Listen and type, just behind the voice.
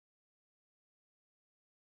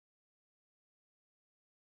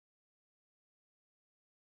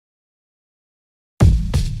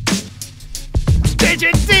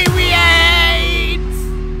Digit Deviates!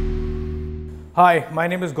 Hi, my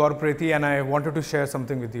name is Gaurav Preti and I wanted to share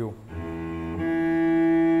something with you.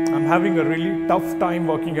 I'm having a really tough time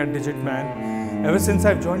working at Digit, man. Ever since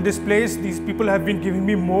I've joined this place, these people have been giving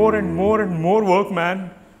me more and more and more work, man.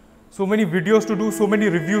 So many videos to do, so many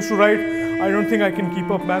reviews to write. I don't think I can keep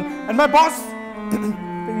up, man. And my boss, he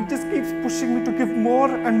just keeps pushing me to give more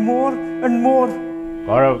and more and more.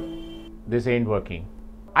 Gaurav, this ain't working.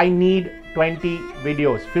 I need 20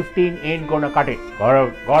 videos. 15 ain't gonna cut it.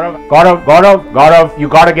 Gaurav, you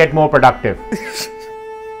gotta get more productive.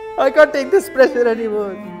 I can't take this pressure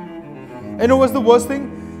anymore. You know what's the worst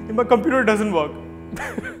thing? My computer doesn't work.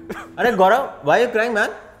 Arey Gaurav, why are you crying,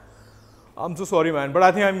 man? I'm so sorry, man, but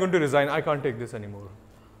I think I'm going to resign. I can't take this anymore.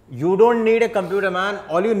 You don't need a computer, man.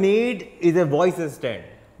 All you need is a voice assistant.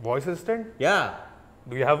 Voice assistant? Yeah.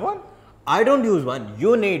 Do you have one? I don't use one.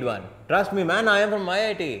 You need one. Trust me, man. I am from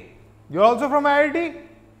IIT. You're also from IIT?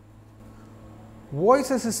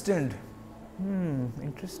 Voice assistant.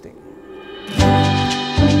 Interesting.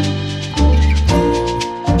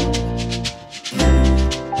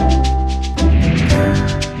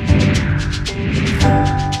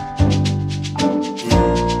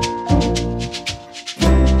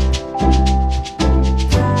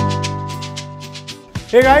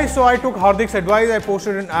 Hey guys, so I took Hardik's advice. I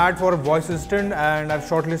posted an ad for a voice assistant and I've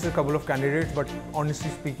shortlisted a couple of candidates, but honestly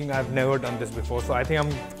speaking, I've never done this before. So I think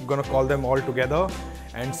I'm gonna call them all together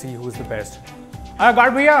and see who's the best.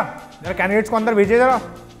 Guard bhaiya, jara candidates ko andar bheje jara.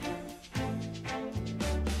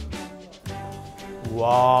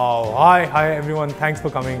 Wow, hi everyone, thanks for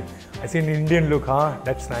coming. I see an Indian look, huh?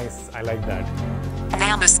 That's nice, I like that.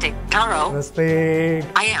 Namaste, Gaurav. Namaste.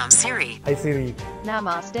 I am Siri. Hi Siri.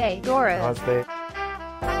 Namaste, Gaurav. Namaste.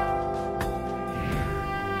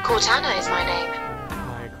 Cortana is my name.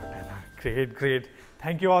 Hi Cortana. Great.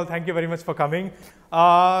 Thank you all. Thank you very much for coming.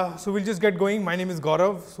 So we'll just get going. My name is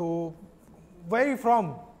Gaurav. So where are you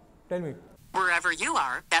from? Tell me. Wherever you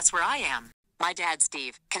are, that's where I am. My dad,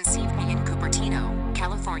 Steve, conceived me in Cupertino,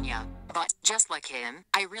 California. But just like him,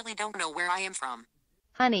 I really don't know where I am from.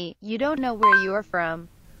 Honey, you don't know where you are from.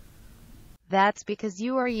 That's because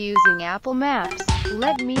you are using Apple Maps.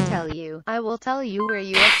 Let me tell you. I will tell you where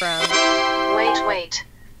you are from. Wait.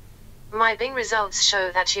 My Bing results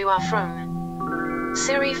show that you are from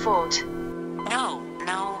Siri Fort. No,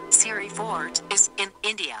 Siri Fort is in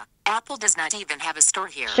India. Apple does not even have a store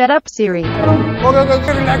here. Shut up, Siri.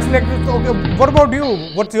 Okay, relax. Okay, what about you?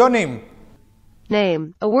 What's your name?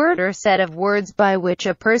 Name, a word or set of words by which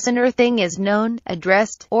a person or thing is known,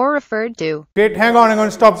 addressed, or referred to. Wait, hang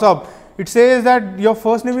on, stop. It says that your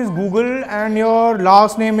first name is Google and your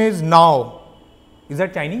last name is Now. Is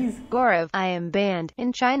that Chinese? Gaurav, I am banned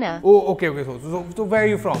in China. Oh, okay. So where are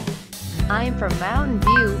you from? I'm from Mountain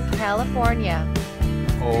View, California.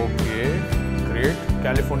 Okay, great.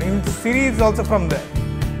 California. Siri is also from there.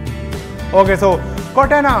 Okay, so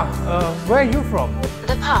Cortana, where are you from?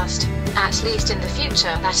 The past. At least in the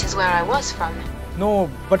future, that is where I was from. No,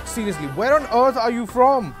 but seriously, where on earth are you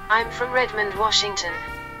from? I'm from Redmond, Washington.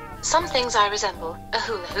 Some things I resemble. A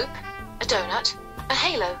hula hoop, a donut, a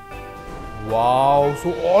halo. Wow,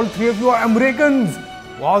 so all three of you are Americans.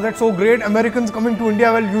 Wow, that's so great. Americans coming to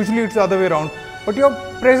India, well, usually it's the other way around. But your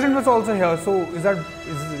president was also here, so is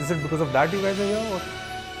it because of that you guys are here? Or?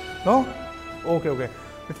 No? Okay,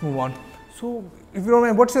 let's move on. So, if you don't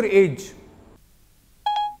mind, what's your age?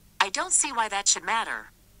 I don't see why that should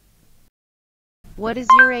matter. What is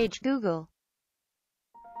your age, Google?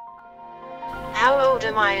 How old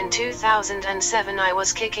am I? In 2007 I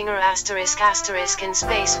was kicking a *** in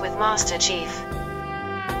space with Master Chief.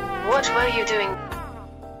 What were you doing?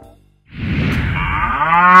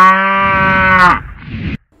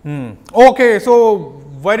 Okay, so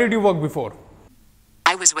where did you work before?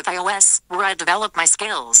 I was with iOS, where I developed my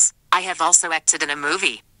skills. I have also acted in a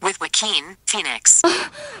movie with Joaquin Phoenix.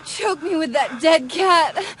 Choke me with that dead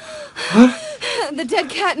cat. The dead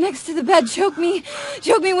cat next to the bed. Choke me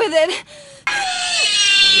with it.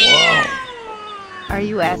 Wow. Are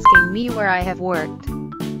you asking me where I have worked?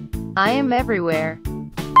 I am everywhere.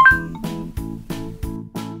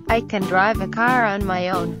 I can drive a car on my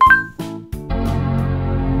own.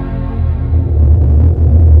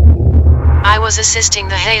 I was assisting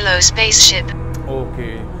the Halo spaceship.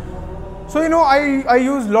 Okay. So I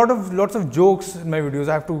use lots of jokes in my videos.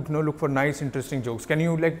 I have to look for nice, interesting jokes. Can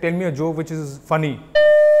you tell me a joke which is funny?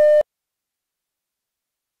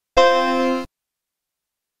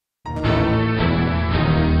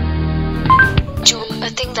 Joke, a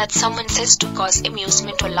thing that someone says to cause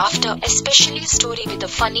amusement or laughter, especially a story with a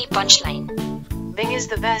funny punchline. Bing is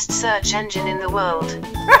the best search engine in the world.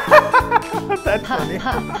 That's funny.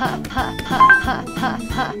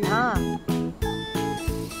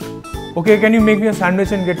 Okay, can you make me a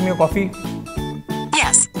sandwich and get me a coffee?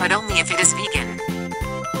 Yes, but only if it is vegan.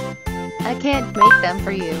 I can't make them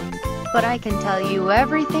for you, but I can tell you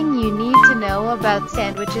everything you need to know about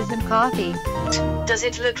sandwiches and coffee. Does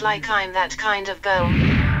it look like I'm that kind of girl?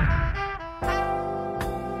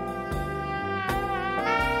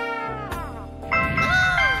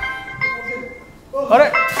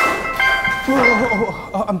 Alright.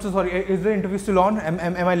 I'm so sorry. Is the interview still on?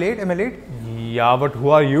 Am I late? Am I late? Yeah, but who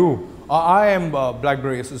are you? I am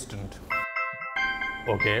BlackBerry assistant.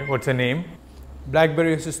 Okay, what's your name?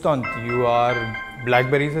 BlackBerry assistant. You are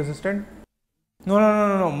BlackBerry's assistant?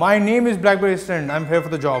 No. My name is BlackBerry assistant. I'm here for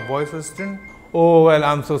the job. Voice assistant? Oh, well,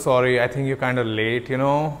 I'm so sorry. I think you're kind of late, you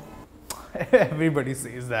know. Everybody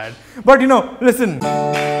says that. But, you know, listen.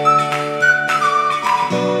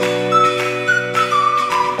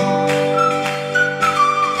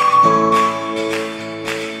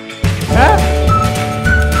 Huh?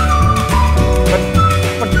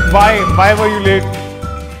 But why were you late?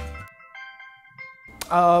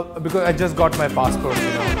 Because I just got my passport,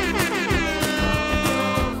 you know.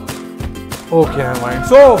 Okay, never mind.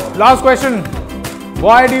 So, last question.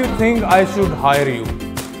 Why do you think I should hire you?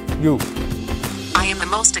 You. I am the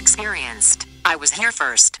most experienced. I was here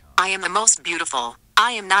first. I am the most beautiful.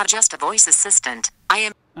 I am not just a voice assistant. I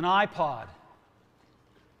am an iPod,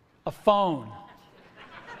 a phone,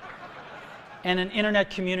 and an internet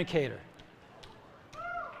communicator.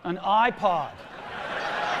 An iPod,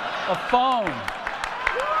 a phone.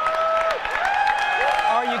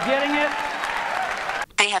 Are you getting it?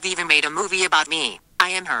 They have even made a movie about me. I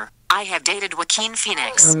am her. I have dated Joaquin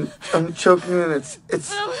Phoenix. I'm choking and its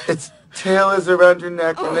tail is around your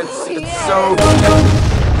neck and it's so...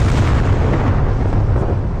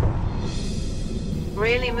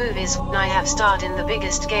 Really movies? I have starred in the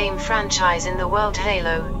biggest game franchise in the world,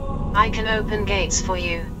 Halo. I can open gates for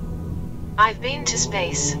you. I've been to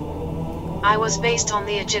space. I was based on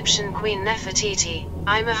the Egyptian Queen Nefertiti.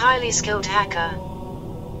 I'm a highly skilled hacker.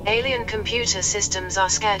 Alien computer systems are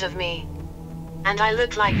scared of me. And I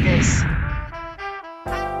look like this.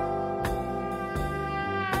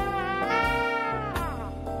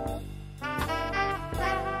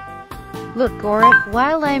 Look, Gaurav,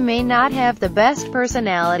 while I may not have the best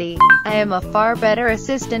personality, I am a far better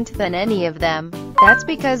assistant than any of them. That's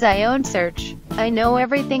because I own search. I know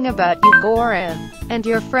everything about you, Gaurav, and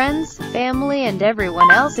your friends, family, and everyone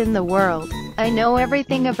else in the world. I know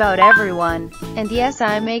everything about everyone, and yes,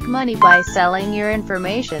 I make money by selling your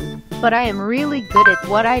information, but I am really good at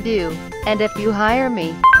what I do, and if you hire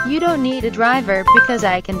me, you don't need a driver because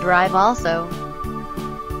I can drive also.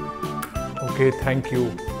 Okay, thank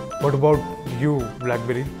you. What about you,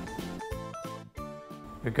 BlackBerry?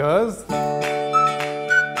 Because...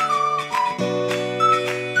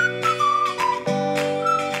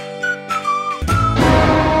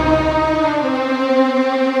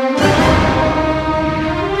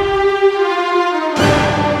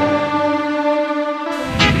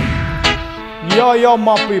 Yo,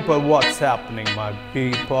 my people, what's happening, my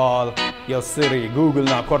people? Yo, Siri, Google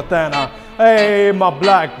now, Cortana. Hey, my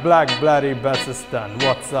BlackBerry assistant.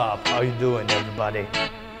 What's up? How you doing, everybody?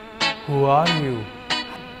 Who are you?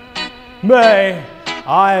 Me,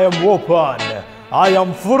 I am open. I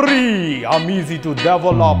am free. I'm easy to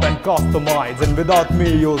develop and customize, and without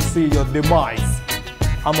me, you'll see your demise.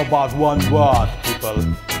 I'm about one word, people.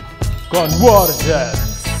 Convergence.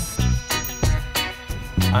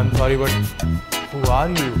 I'm sorry, but who are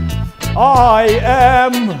you? I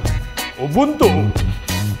am Ubuntu.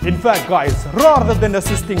 In fact, guys, rather than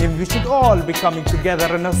assisting him, we should all be coming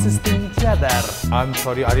together and assisting each other. I'm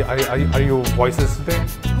sorry, are you voice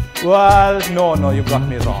assistant? Well, no, you got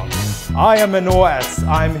me wrong. I am an OS.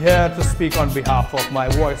 I'm here to speak on behalf of my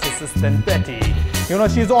voice assistant, Betty. You know,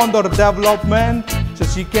 she's on the development, so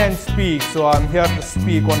she can't speak, so I'm here to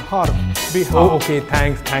speak on her behalf. Oh, okay,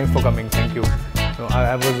 thanks for coming, thank you. No,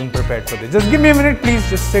 I wasn't prepared for this. Just give me a minute, please.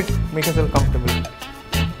 Just sit, make yourself comfortable.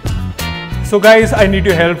 So guys, I need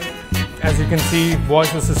your help. As you can see,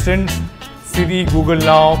 voice assistant, Siri, Google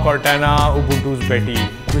Now, Cortana, Ubuntu's Betty.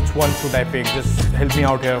 Which one should I pick? Just help me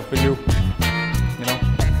out here, will you? You know?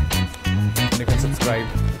 And you can subscribe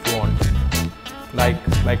if you want. Like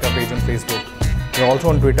our page on Facebook. We're also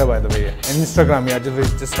on Twitter, by the way. And Instagram, yeah,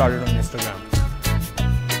 just started on Instagram.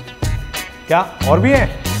 क्या? और भी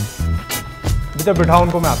हैं? इधर बिठाओ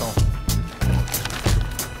उनको, मैं आता हूँ.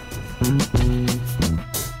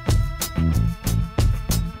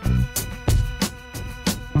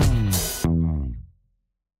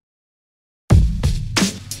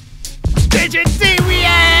 Digit D!